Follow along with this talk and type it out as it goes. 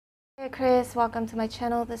Hey Chris, welcome to my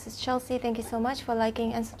channel. This is Chelsea. Thank you so much for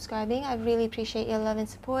liking and subscribing. I really appreciate your love and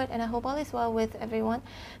support, and I hope all is well with everyone.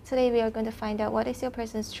 Today we are going to find out what is your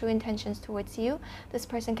person's true intentions towards you. This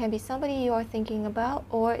person can be somebody you are thinking about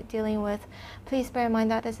or dealing with. Please bear in mind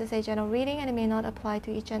that this is a general reading and it may not apply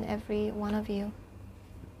to each and every one of you.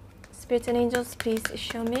 Spirits and angels, please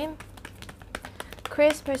show me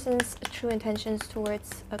Chris person's true intentions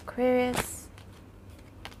towards Aquarius.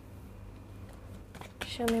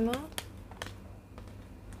 Show me more.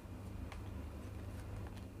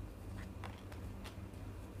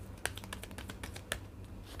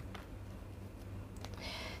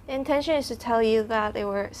 The intention is to tell you that they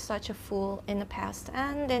were such a fool in the past,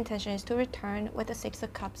 and the intention is to return with the Six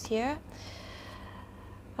of Cups here.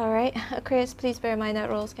 Alright, Aquarius, please bear in mind that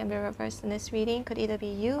roles can be reversed in this reading. Could either be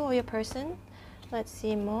you or your person. Let's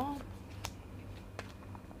see more.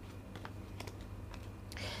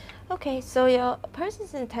 Okay, so your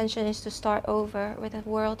person's intention is to start over with the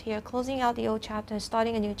world here, closing out the old chapter and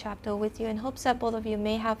starting a new chapter with you in hopes that both of you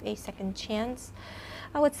may have a second chance.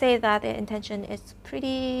 I would say that the intention is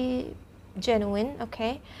pretty genuine,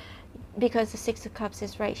 okay? Because the Six of Cups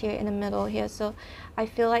is right here in the middle here. So I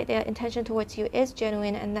feel like their intention towards you is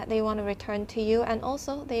genuine and that they want to return to you, and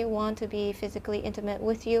also they want to be physically intimate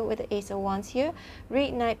with you with the Ace of Wands here,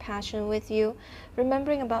 reignite passion with you,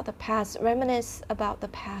 remembering about the past, reminisce about the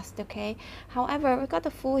past, okay? However, we got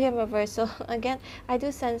the Fool here in reverse, so again, I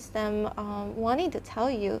do sense them wanting to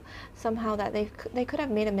tell you somehow that they could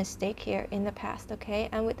have made a mistake here in the past, okay?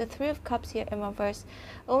 And with the Three of Cups here in reverse,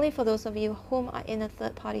 only for those of you whom are in a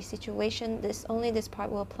third-party situation, only this part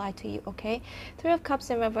will apply to you, okay? Three of Cups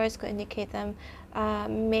in reverse could indicate them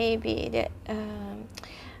maybe that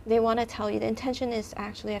they want to tell you. The intention is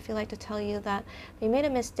actually, I feel like, to tell you that they made a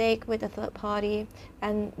mistake with the third party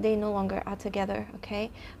and they no longer are together, okay?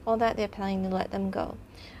 Or that they're planning to let them go.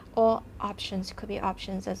 Or options, could be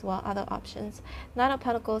options as well, other options. Nine of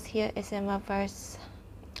Pentacles here is in reverse.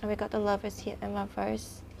 And we got the Lovers here in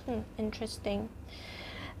reverse. Interesting.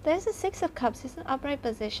 There's a Six of Cups. It's an upright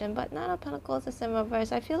position, but Nine of Pentacles is in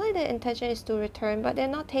reverse. I feel like the intention is to return, but they're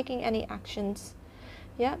not taking any actions.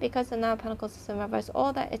 Yeah, because the Nine of Pentacles is in reverse.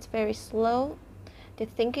 All that, it's very slow. They're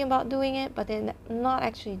thinking about doing it, but they're not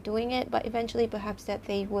actually doing it. But eventually, perhaps that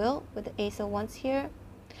they will, with the Ace of Wands here.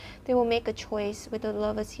 They will make a choice with the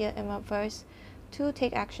Lovers here in reverse to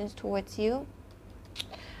take actions towards you.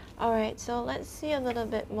 Alright, so let's see a little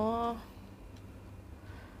bit more.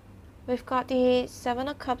 We've got the Seven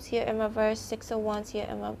of Cups here in reverse, Six of Wands here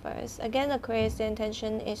in reverse. Again, Aquarius, the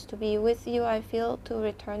intention is to be with you, I feel, to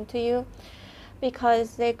return to you.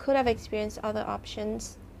 Because they could have experienced other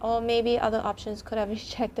options, or maybe other options could have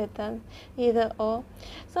rejected them, either or.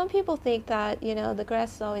 Some people think that, you know, the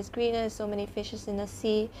grass is always greener, there's so many fishes in the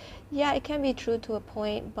sea. Yeah, it can be true to a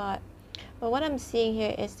point, but what I'm seeing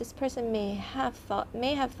here is this person may have thought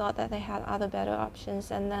that they had other better options,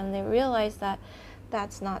 and then they realize that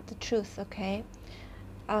that's not the truth, okay?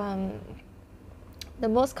 The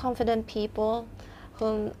most confident people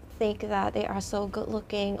whom think that they are so good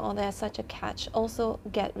looking or they're such a catch also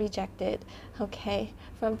get rejected, okay,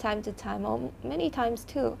 from time to time, or many times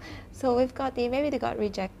too. So we've got maybe they got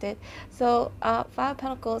rejected. So Five of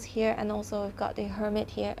Pentacles here, and also we've got the Hermit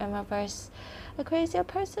here in reverse. Aquarius, your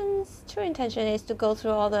person's true intention is to go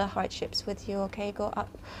through all the hardships with you, okay?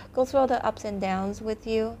 Go through all the ups and downs with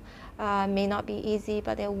you. May not be easy,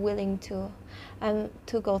 but they're willing to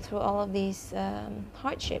go through all of these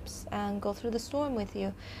hardships and go through the storm with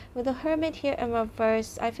you. With the Hermit here in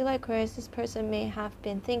reverse, I feel like, Aquarius, this person may have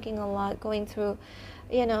been thinking a lot, going through,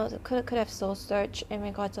 you know, could have soul search in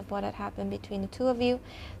regards of what had happened between the two of you.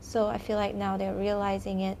 So I feel like now they're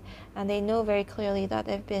realizing it, and they know very clearly that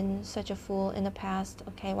they've been such a fool in the past,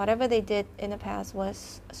 okay? Whatever they did in the past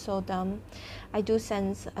was so dumb. I do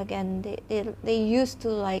sense, again, they used to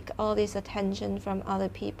like all this attention from other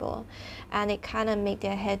people, and it kind of made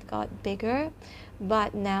their head got bigger.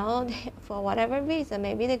 But now, for whatever reason,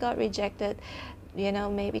 maybe they got rejected, you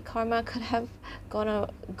know, maybe karma could have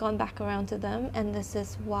gone back around to them, and this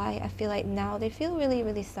is why I feel like now they feel really,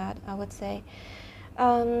 really sad, I would say.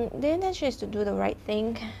 The intention is to do the right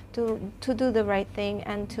thing, to do the right thing,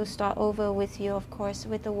 and to start over with you, of course,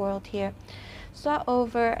 with the World here. Start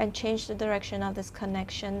over and change the direction of this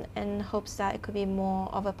connection in hopes that it could be more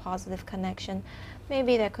of a positive connection.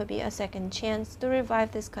 Maybe there could be a second chance to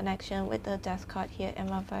revive this connection with the Death card here in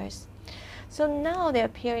reverse. So now they're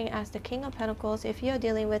appearing as the King of Pentacles if you're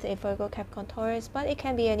dealing with a Virgo, Capricorn, Taurus, but it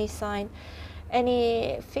can be any sign,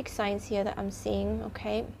 any fixed signs here that I'm seeing,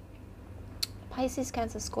 okay? Pisces,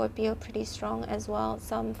 Cancer, Scorpio, pretty strong as well.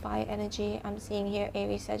 Some fire energy I'm seeing here,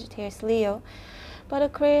 Aries, Sagittarius, Leo. But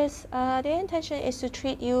Aquarius, their intention is to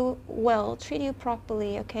treat you well, treat you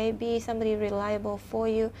properly, okay? Be somebody reliable for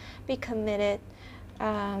you, be committed,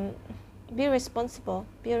 be responsible,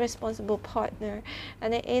 be a responsible partner.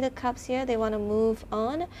 And the Eight of Cups here, they want to move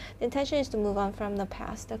on. The intention is to move on from the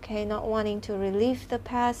past, okay? Not wanting to relive the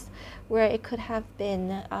past where it could have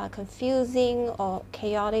been confusing or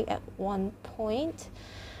chaotic at one point.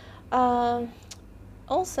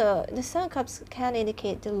 Also, the Seven of Cups can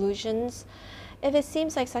indicate delusions. If it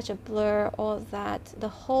seems like such a blur, or that the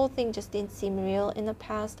whole thing just didn't seem real in the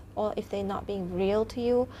past, or if they're not being real to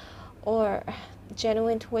you or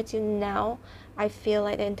genuine towards you now, I feel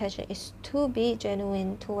like the intention is to be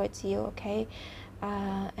genuine towards you, okay?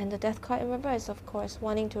 And the Death card in reverse, of course,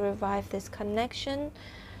 wanting to revive this connection.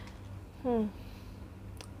 Don't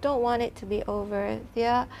want it to be over.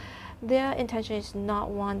 Their intention is not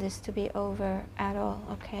want this to be over at all,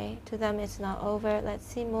 okay? To them, it's not over. Let's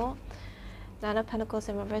see more. Nine of Pentacles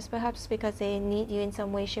in reverse, perhaps because they need you in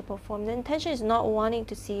some way, shape, or form. The intention is not wanting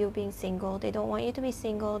to see you being single. They don't want you to be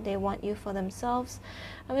single. They want you for themselves.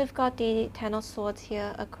 And we've got the Ten of Swords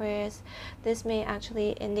here, Aquarius. This may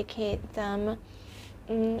actually indicate them,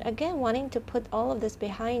 again, wanting to put all of this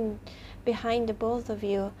behind the both of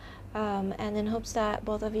you, and in hopes that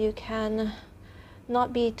both of you can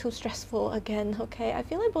not be too stressful again, okay? I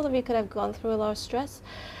feel like both of you could have gone through a lot of stress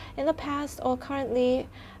in the past or currently.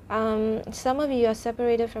 Some of you are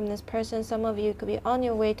separated from this person, some of you could be on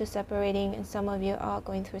your way to separating, and some of you are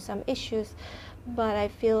going through some issues. But I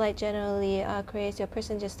feel like generally, Aquarius, your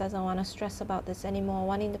person just doesn't want to stress about this anymore,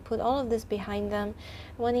 wanting to put all of this behind them,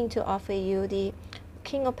 wanting to offer you the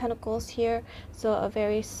King of Pentacles here. So a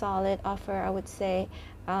very solid offer, I would say,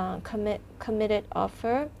 committed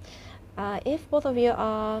offer. If both of you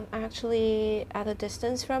are actually at a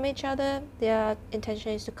distance from each other, their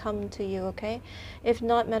intention is to come to you, okay? If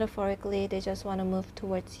not metaphorically, they just want to move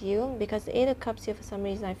towards you, because the Eight of Cups here, for some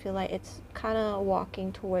reason, I feel like it's kind of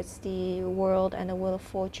walking towards the world and the Wheel of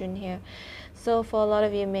Fortune here. So for a lot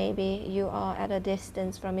of you, maybe you are at a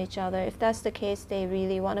distance from each other. If that's the case, they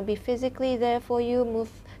really want to be physically there for you,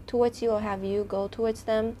 move towards you, or have you go towards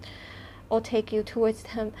them, or take you towards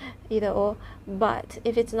them, either or. But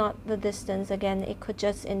if it's not the distance, again, it could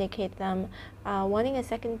just indicate them wanting a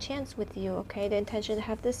second chance with you, okay? The intention to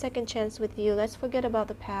have this second chance with you. Let's forget about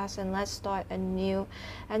the past and let's start anew.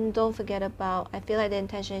 And don't forget about, I feel like the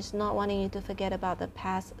intention is not wanting you to forget about the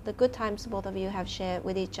past, the good times both of you have shared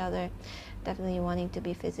with each other. Definitely wanting to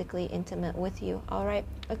be physically intimate with you. All right,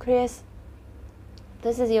 Aquarius,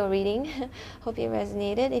 this is your reading. Hope you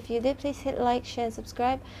resonated. If you did, please hit like, share, and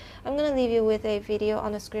subscribe. I'm going to leave you with a video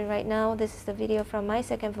on the screen right now. This is the video from my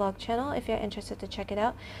second vlog channel if you're interested to check it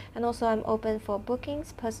out. And also, I'm open for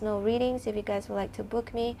bookings, personal readings. If you guys would like to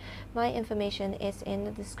book me, my information is in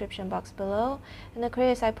the description box below. And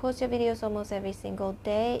Aquarius, I post your videos almost every single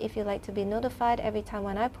day. If you'd like to be notified every time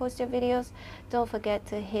when I post your videos, don't forget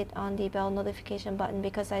to hit on the bell notification button,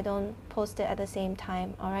 because I don't post it at the same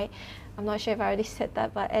time, alright? I'm not sure if I already said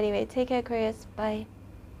that, but anyway, take care, Aquarius. Bye.